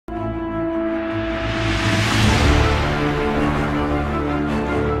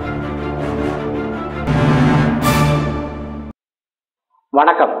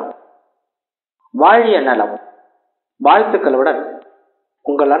வணக்கம். வாழிய நலம் வாழ்த்துக்களுடன்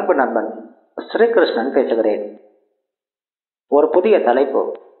உங்கள் அன்பு நண்பன் ஸ்ரீகிருஷ்ணன் பேசுகிறேன். ஒரு புதிய தலைப்பு.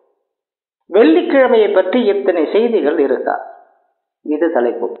 வெள்ளிக்கிழமையை பற்றி எத்தனை செய்திகள் இருக்கா? இது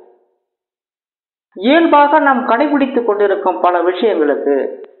தலைப்பு. இயல்பாக நாம் கடைபிடித்துக் கொண்டிருக்கும் பல விஷயங்களுக்கு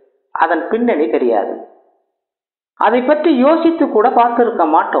அதன் பின்னணி தெரியாது. அதை பற்றி யோசித்து கூட பார்த்திருக்க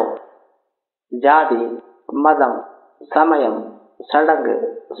மாட்டோம். ஜாதி, மதம், சமயம், சடங்கு,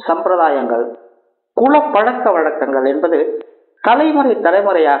 சம்பிரதாயங்கள், குல பழக்க வழக்கங்கள் என்பது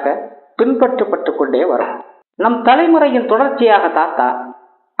தலைமுறையாக பின்பற்றப்பட்டு கொண்டே வரும். நம் தலைமுறையின் தொடர்ச்சியாக தாத்தா,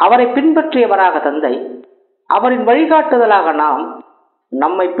 அவரை பின்பற்றியவராக தந்தை, அவரின் வழிகாட்டுதலாக நாம்,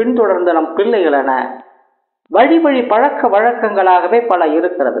 நம்மை பின்தொடர்ந்த நம் பிள்ளைகள் என வழி பழக்க வழக்கங்களாகவே பல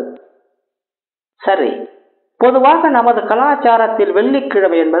இருக்கிறது. சரி, பொதுவாக நமது கலாச்சாரத்தில்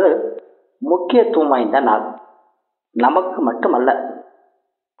வெள்ளிக்கிழமை என்பது முக்கியத்துவம் வாய்ந்த நாள். நமக்கு மட்டுமல்ல,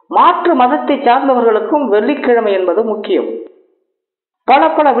 மாற்று மதத்தை சார்ந்தவர்களுக்கும் வெள்ளிக்கிழமை என்பது முக்கியம்.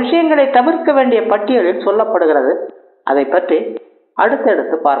 பல விஷயங்களை தவிர்க்க வேண்டிய பட்டியலில் சொல்லப்படுகிறது. அதை பற்றி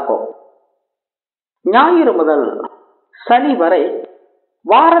அடுத்தடுத்து பார்ப்போம். ஞாயிறு முதல் சனி வரை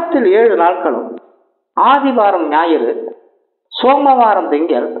வாரத்தில் 7 நாட்களும் ஆதிவாரம் ஞாயிறு, சோமவாரம்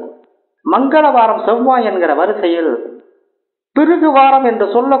திங்கள், மங்களவாரம் செவ்வாய் என்கிற வரிசையில் பிறகு வாரம் என்று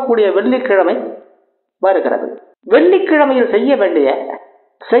சொல்லக்கூடிய வெள்ளிக்கிழமை வருகிறது. வெள்ளிக்கிழமையில் செய்ய வேண்டிய,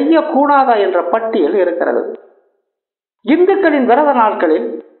 செய்யக்கூடாதா என்ற பட்டியல் இருக்கிறது. இந்துக்களின் விரத நாட்களில்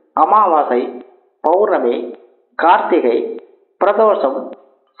அமாவாசை, பௌர்ணமி, கார்த்திகை, பிரதோஷம்,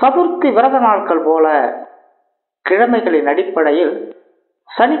 சதுர்த்தி விரத நாட்கள் போல கிழமைகளின் அடிப்படையில்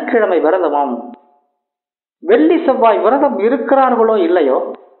சனிக்கிழமை விரதமும், வெள்ளி செவ்வாய் விரதம் இருக்கிறார்களோ இல்லையோ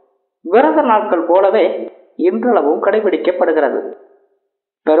விரத நாட்கள் போலவே இன்றளவும் கடைபிடிக்கப்படுகிறது.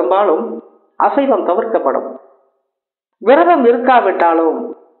 பெரும்பாலும் அசைவம் தவிர்க்கப்படும். விரதம் இருக்காவிட்டாலும்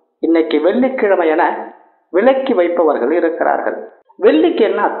இன்னைக்கு வெள்ளிக்கிழமை என விலக்கி வைப்பவர்கள் இருக்கிறார்கள். வெள்ளிக்கு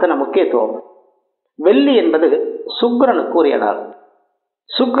என்ன அத்தனை முக்கியத்துவம்? வெள்ளி என்பது சுக்கிரனுக்கு உரிய நாள்.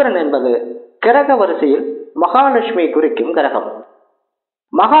 சுக்கிரன் என்பது கிரக வரிசையில் மகாலட்சுமி குறிக்கும் கிரகம்.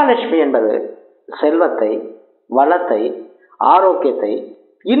 மகாலட்சுமி என்பது செல்வத்தை, வளத்தை, ஆரோக்கியத்தை,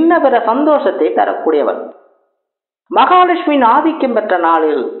 இன்ன பிற சந்தோஷத்தை தரக்கூடியவர். மகாலட்சுமியின் ஆதிக்கம் பெற்ற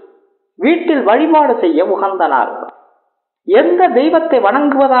நாளில் வீட்டில் வழிபாடு செய்ய உகந்த நாள். எந்த தெய்வத்தை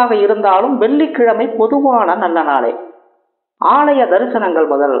வணங்குவதாக இருந்தாலும் வெள்ளிக்கிழமை பொதுவான நல்ல நாளே. ஆலய தரிசனங்கள்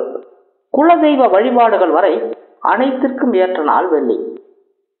முதல் குலதெய்வ வழிபாடுகள் வரை அனைத்திற்கும் ஏற்ற நாள் வெள்ளி.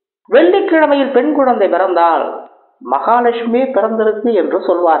 வெள்ளிக்கிழமையில் பெண் குழந்தை பிறந்தால் மகாலட்சுமி பிறந்திருக்கு என்று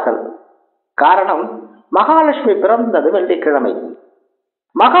சொல்வார்கள். காரணம், மகாலட்சுமி பிறந்தது வெள்ளிக்கிழமை.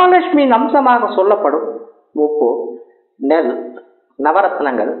 மகாலட்சுமியின் அம்சமாக சொல்லப்படும் உப்பு, நெல்,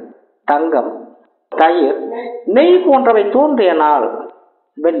 நவரத்னங்கள், தங்கம், தயிர், நெய் போன்றவை தோன்றிய நாள்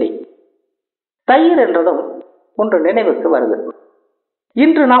வெள்ளி. தயிர் என்றதும் ஒன்று நினைவுக்கு வருது.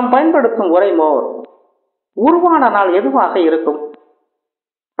 இன்று நாம் பயன்படுத்தும் உரை மோர் உருவான நாள் எதுவாக இருக்கும்?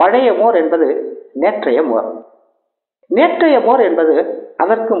 பழைய மோர் என்பது நேற்றைய மோர், நேற்றைய மோர் என்பது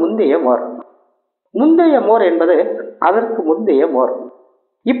அதற்கு முந்தைய மோர், முந்தைய மோர் என்பது அதற்கு முந்தைய மோர்.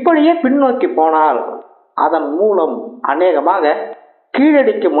 இப்படியே பின்னோக்கி போனால் அதன் மூலம் அநேகமாக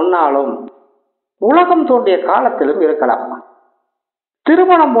கீழடிக்கு முன்னாலும் உலகம் தோன்றிய காலத்திலும் இருக்கலாம்.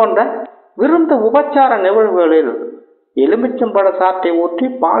 திருமணம் போன்ற விருந்து உபச்சார நிகழ்வுகளில் எலுமிச்சம்பழ சாற்றை ஊற்றி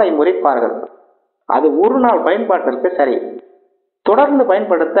பாலை முறிப்பார்கள். அது ஒரு நாள் பயன்பாட்டிற்கு சரி. தொடர்ந்து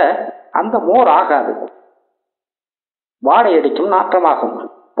பயன்படுத்த அந்த மோர் ஆகாது, வாடையடிக்கும், நாற்றமாகும்.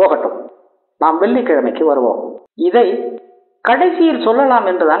 போகட்டும், நாம் வெள்ளிக்கிழமைக்கு வருவோம். இதை கடைசியில் சொல்லலாம்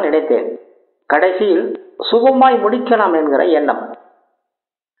என்றுதான் நினைத்தேன். கடைசியில் சுபமாய் முடிக்கலாம் என்கிற எண்ணம்.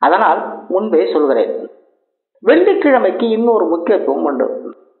 அதனால் முன்பே சொல்கிறேன். வெள்ளிக்கிழமைக்கு இன்னொரு முக்கியத்துவம் உண்டு.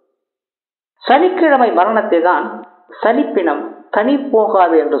 சனிக்கிழமை மரணத்தை தான் சனிப்பினம் தனி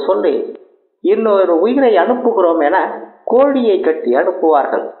போகாது என்று சொல்லி இன்னொரு உயிரை அனுப்புகிறோம் என கோழியை கட்டி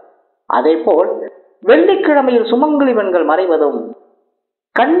அனுப்புவார்கள். அதே போல் வெள்ளிக்கிழமையில் சுமங்கலி பெண்கள் மறைவதும்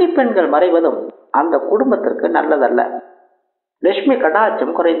கன்னி பெண்கள் மறைவதும் அந்த குடும்பத்திற்கு நல்லதல்ல. லட்சுமி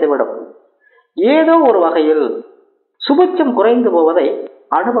கடாட்சம் குறைந்துவிடும். ஏதோ ஒரு வகையில் சுபிட்சம் குறைந்து போவதை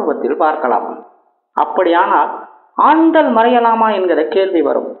அனுபவத்தில் பார்க்கலாம். அப்படியானால் ஆண்கள் மறையலாமா என்கிற கேள்வி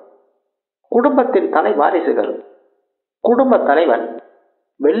வரும். குடும்பத்தின் தலை வாரிசுகள், குடும்ப தலைவன்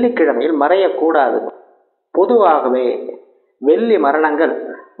வெள்ளிக்கிழமையில் மறையக்கூடாது. பொதுவாகவே வெள்ளி மரணங்கள்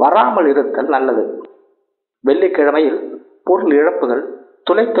வராமல் இருத்தல் நல்லது. வெள்ளிக்கிழமையில் பொருள் இழப்புகள்,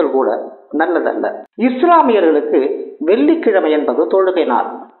 துளைத்தல் கூட நல்லதல்ல. இஸ்லாமியர்களுக்கு வெள்ளிக்கிழமை என்பது தொழுகை நாள்.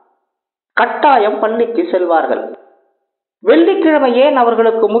 கட்டாயம் பள்ளிக்கு செல்வார்கள். வெள்ளிக்கிழமை ஏன்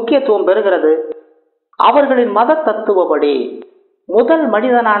அவர்களுக்கு முக்கியத்துவம் பெறுகிறது? அவர்களின் மத தத்துவப்படி முதல்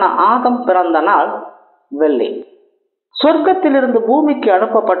மனிதனான ஆதம் பிறந்த நாள் வெள்ளி. சொர்க்கத்திலிருந்து பூமிக்கு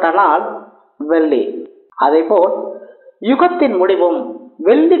அனுப்பப்பட்ட நாள் வெள்ளி. அதேபோல் யுகத்தின் முடிவும்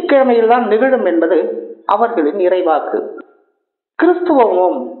வெள்ளிக்கிழமையில் தான் நிகழும் என்பது அவர்களின் இறைவாக்கு.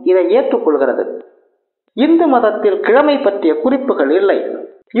 கிறிஸ்துவமும் இதை ஏற்றுக்கொள்கிறது. இந்து மதத்தில் கிழமை பற்றிய குறிப்புகள் இல்லை.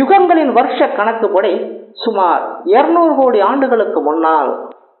 யுகங்களின் வருஷ கணக்குப்படி சுமார் 200 கோடி ஆண்டுகளுக்கு முன்னால்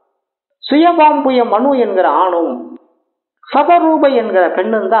சுயபாம்புய மனு என்கிற ஆணும் சபரூபை என்கிற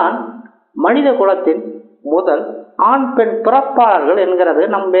பெண்ணும் தான் மனித குலத்தின் முதல் ஆண் பெண் பிறப்பாளர்கள் என்கிறது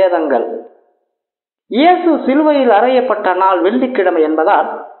நம் வேதங்கள். இயேசு சிலுவையில் அறையப்பட்ட நாள் வெள்ளிக்கிழமை என்பதால்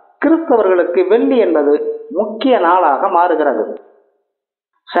கிறிஸ்தவர்களுக்கு வெள்ளி என்பது முக்கிய நாளாக மாறுகிறது.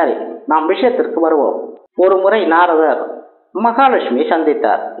 சரி, நாம் விஷயத்திற்கு வருவோம். ஒரு முறை நாரதர் மகாலட்சுமி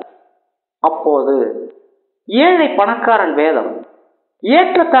சந்தித்தார். அப்போது ஏழை பணக்காரன் வேதம்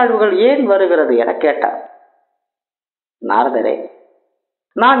ஏற்றத்தாழ்வுகள் ஏன் வருகிறது என கேட்டார். நாரதரே,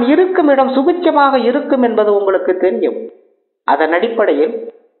 நான் இருக்கும் இடம் சுபிட்சமாக இருக்கும் என்பது உங்களுக்கு தெரியும். அதன் அடிப்படையில்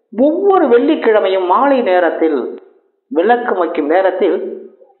ஒவ்வொரு வெள்ளிக்கிழமையும் மாலை நேரத்தில் விளக்கு வைக்கும் நேரத்தில்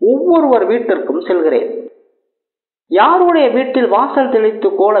ஒவ்வொருவர் வீட்டிற்கும் செல்கிறேன். யாருடைய வீட்டில் வாசல் தெளித்து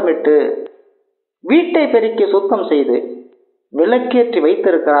கோலமிட்டு வீட்டை பெருக்கி சுத்தம் செய்து விளக்கேற்றி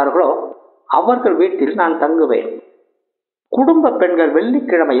வைத்திருக்கிறார்களோ அவர்கள் வீட்டில் நான் தங்குவேன். குடும்ப பெண்கள்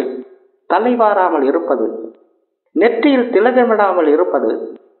வெள்ளிக்கிழமையில் தலைவாராமல் இருப்பது, நெற்றியில் திலகமிடாமல் இருப்பது,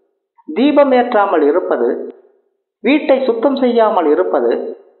 தீபம் ஏற்றாமல் இருப்பது, வீட்டை சுத்தம் செய்யாமல் இருப்பது,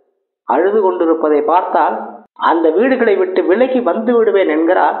 அழுது கொண்டிருப்பதை பார்த்தால் அந்த வீடுகளை விட்டு விலகி வந்து விடுவேன்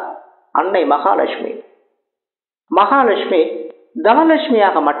என்கிறார் அன்னை மகாலட்சுமி. மகாலட்சுமி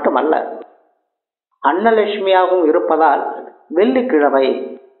தனலட்சுமியாக மட்டுமல்ல, அன்னலட்சுமியாகவும் இருப்பதால் வெள்ளிக்கிழமை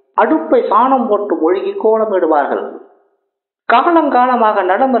அடுப்பை சாணம் போட்டு ஒழுகி கோலமிடுவார்கள். காலங்காலமாக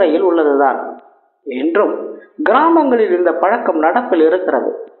நடைமுறையில் உள்ளதுதான். என்றும் கிராமங்களில் இந்த பழக்கம் நடப்பில் இருக்கிறது.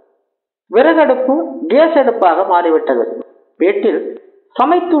 விறகடுப்பு கேஸ் அடுப்பாக மாறிவிட்டது. வீட்டில்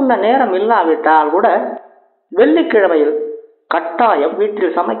சமைத்துள்ள நேரம் இல்லாவிட்டால் கூட வெள்ளிக்கிழமையில் கட்டாயம்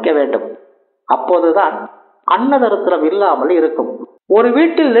வீட்டில் சமைக்க வேண்டும். அப்போதுதான் அன்னதரித்திரம் இல்லாமல் இருக்கும். ஒரு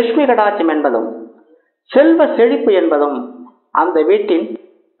வீட்டில் லட்சுமி கடாட்சம் என்பதும் செல்வ செழிப்பு என்பதும் அந்த வீட்டின்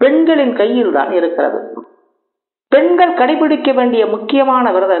பெண்களின் கையில் தான் இருக்கிறது. பெண்கள் கடைபிடிக்க வேண்டிய முக்கியமான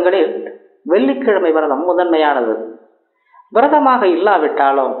விரதங்களில் வெள்ளிக்கிழமை விரதம் முதன்மையானது. விரதமாக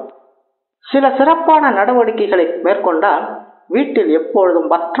இல்லாவிட்டாலும் சில சிறப்பான நடவடிக்கைகளை மேற்கொண்டால் வீட்டில்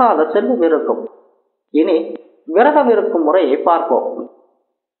எப்பொழுதும் வற்றாத செல்வம் இருக்கும். இனி விரதம் இருக்கும் முறையை பார்ப்போம்.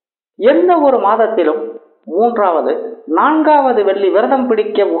 எந்த ஒரு மாதத்திலும் 3வது 4வது வெள்ளி விரதம்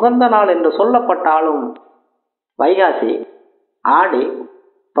பிடிக்க உகந்த நாள் என்று சொல்லப்பட்டாலும் வைகாசி, ஆடி,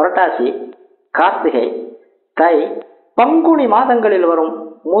 புரட்டாசி, கார்த்திகை, தை, பங்குனி மாதங்களில் வரும்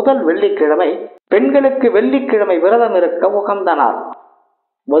முதல் வெள்ளிக்கிழமை பெண்களுக்கு வெள்ளிக்கிழமை விரதம் இருக்க உகந்த நாள்.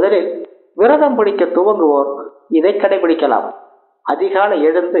 முதலில் விரதம் பிடிக்க துவங்குவோர் இதை கடைபிடிக்கலாம். அதிகாலை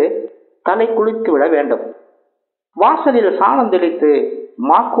எழுந்து தலை குளித்து விட வேண்டும். வாசலில் சாணம் தெளித்து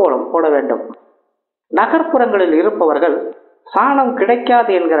மாக்கோலம் போட வேண்டும். நகர்ப்புறங்களில் இருப்பவர்கள் சாணம்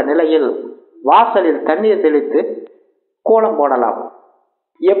கிடைக்காது என்கிற நிலையில் வாசலில் தண்ணீர் தெளித்து கோலம் போடலாம்.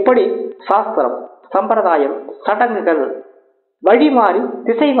 எப்படி சாஸ்திரம், சம்பிரதாயம், சடங்குகள் வழி மாறி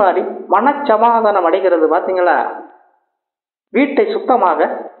திசை மாறி மனச்சமாதானம் அடைகிறது பார்த்தீங்களா? வீட்டை சுத்தமாக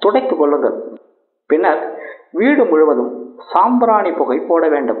துடைத்துக் கொள்ளுங்கள். பின்னர் வீடு முழுவதும் சாம்பிராணி புகை போட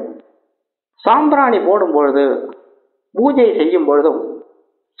வேண்டும். சாம்பிராணி போடும் பொழுது, பூஜை செய்யும் பொழுதும்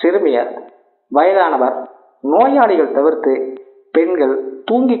சிறுமியர், வயதானவர், நோயாளிகள் தவிர்த்து பெண்கள்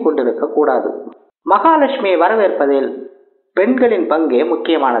தூங்கிக் கொண்டிருக்க கூடாது. மகாலட்சுமியை வரவேற்பதில் பெண்களின் பங்கே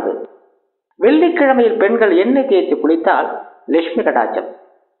முக்கியமானது. வெள்ளிக்கிழமையில் பெண்கள் எண்ணெய் தேய்த்து குளித்தால் லட்சுமி கடாட்சம்.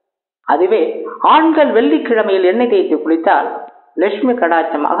 அதுவே ஆண்கள் வெள்ளிக்கிழமையில் எண்ணெய் தேய்த்து குளித்தால் லட்சுமி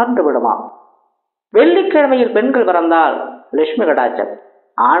கடாட்சம் அகன்று விடுமாம். வெள்ளிக்கிழமையில் பெண்கள் பிறந்தால் லட்சுமி கடாட்சம்,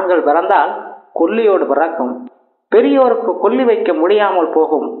 ஆண்கள் பிறந்தால் கொல்லியோடு பிறக்கும், பெரியோருக்கு கொல்லி வைக்க முடியாமல்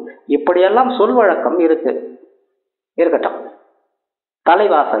போகும். இப்படியெல்லாம் சொல் வழக்கம் இருக்கட்டும்.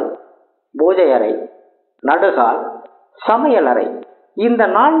 தலைவாசல், பூஜை அறை, நடுகால், சமையல் அறை, இந்த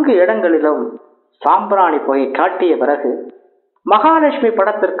 4 இடங்களிலும் சாம்பிராணி புகை காட்டிய பிறகு மகாலட்சுமி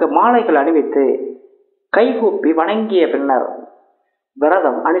படத்திற்கு மாலைகள் அணிவித்து கைகூப்பி வணங்கிய பின்னர்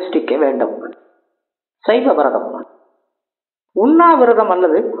விரதம் அனுஷ்டிக்க வேண்டும். சைவ விரதம், உண்ணாவிரதம்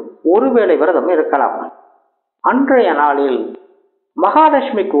அல்லது ஒருவேளை விரதம் இருக்கலாம். அன்றைய நாளில்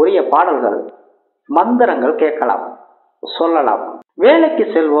மகாலட்சுமிக்கு உரிய பாடல்கள், மந்திரங்கள் கேட்கலாம், சொல்லலாம். வேலைக்கு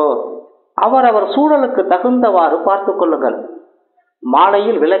செல்வோர் அவரவர் சூழலுக்கு தகுந்தவாறு பார்த்து கொள்ளுங்கள்.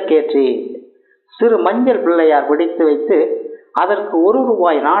 மாலையில் விளக்கேற்றி சிறு மஞ்சள் பிள்ளையார் பிடித்து வைத்து அதற்கு 1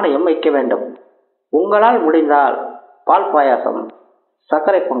 ரூபாய் நாணயம் வைக்க வேண்டும். உங்களால் முடிந்தால் பால் பாயாசம்,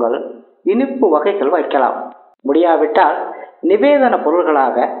 சர்க்கரை பொங்கல், இனிப்பு வகைகள் வைக்கலாம். முடியாவிட்டால் நிவேதன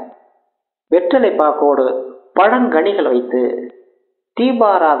பொருள்களாக வெற்றிலை பாக்கோடு பழங்கனிகள் வைத்து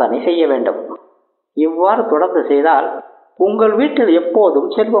தீபாராதனை செய்ய வேண்டும். இவ்வாறு தொடர்ந்து செய்தால் உங்கள் வீட்டில் எப்போதும்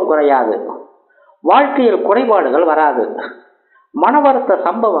செல்வம் குறையாது, வாழ்க்கையில் குறைபாடுகள் வராது, மனவருத்த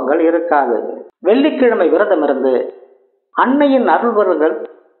சம்பவங்கள் இருக்காது. வெள்ளிக்கிழமை விரதம் இருந்து அன்னையின் அருள்வருங்கள்,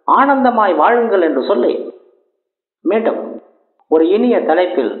 ஆனந்தமாய் வாழுங்கள் என்று சொல்லி மீண்டும் ஒரு இனிய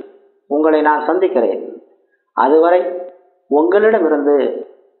தலைப்பில் உங்களை நான் சந்திக்கிறேன். அதுவரை உங்களிடமிருந்து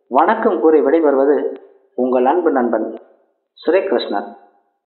வணக்கம் கூறி விடைபெறுவது உங்கள் அன்பு நண்பன் ஸ்ரீகிருஷ்ணன்.